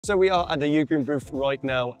So we are at the UGREEN booth right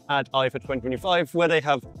now at IFA 2025, where they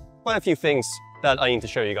have quite a few things that I need to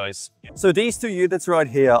show you guys. So these two units right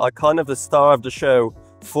here are kind of the star of the show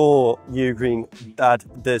for UGREEN at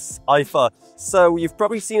this IFA. So you've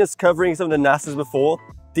probably seen us covering some of the NASs before.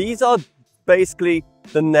 These are basically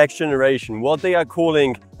the next generation, what they are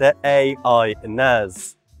calling the AI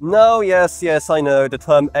NAS. Now, yes, I know the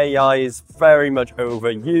term AI is very much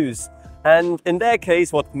overused. And in their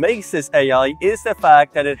case, what makes this AI is the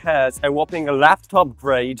fact that it has a whopping laptop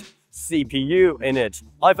grade CPU in it,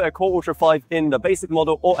 either a Core Ultra 5 in the basic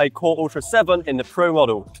model or a Core Ultra 7 in the Pro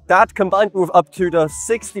model. That, combined with up to the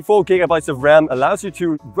 64 GB of RAM, allows you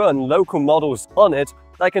to run local models on it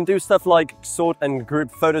that can do stuff like sort and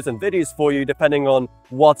group photos and videos for you, depending on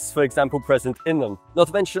what's, for example, present in them. Not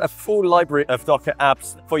to mention a full library of Docker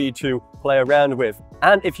apps for you to play around with.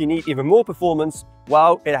 And if you need even more performance,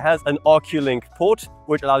 well, it has an RQ-Link port,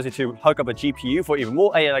 which allows you to hook up a GPU for even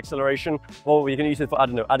more AI acceleration, or you can use it for, I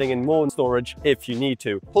don't know, adding in more storage if you need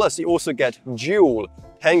to. Plus, you also get dual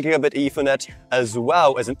 10 gigabit Ethernet, as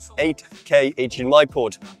well as an 8K HDMI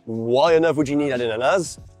port. Why on earth would you need that in a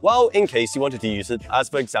NAS? Well, in case you wanted to use it as,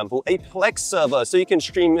 for example, a Plex server, so you can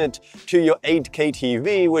stream it to your 8K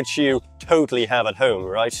TV, which you totally have at home,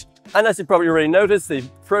 right? And as you probably already noticed, the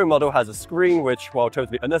Pro model has a screen, which, while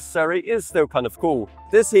totally unnecessary, is still kind of cool.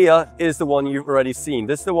 This here is the one you've already seen.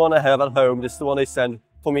 This is the one I have at home. This is the one they sent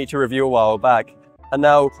for me to review a while back. And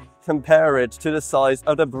now compare it to the size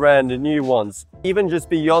of the brand new ones. Even just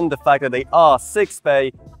beyond the fact that they are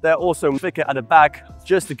 6-bay, they're also thicker at the back,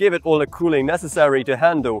 just to give it all the cooling necessary to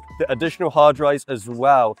handle the additional hard drives, as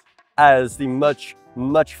well as the much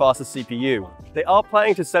faster CPU. They are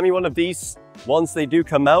planning to send me one of these once they do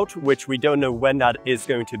come out, which we don't know when that is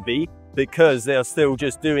going to be, because they are still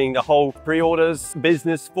just doing the whole pre-orders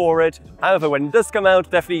business for it. However, when it does come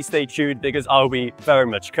out, definitely stay tuned, because I'll be very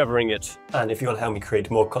much covering it. And if you want to help me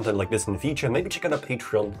create more content like this in the future, maybe check out our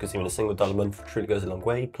Patreon, because even a single $1 a month truly goes a long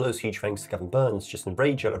way. Plus, huge thanks to Gavin Burns, Justin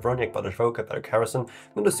Brage, Ella Vroniak, Badr Voka, Badr Harrison,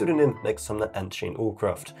 and the pseudonym Next Sumner and Shane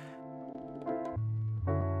Allcroft.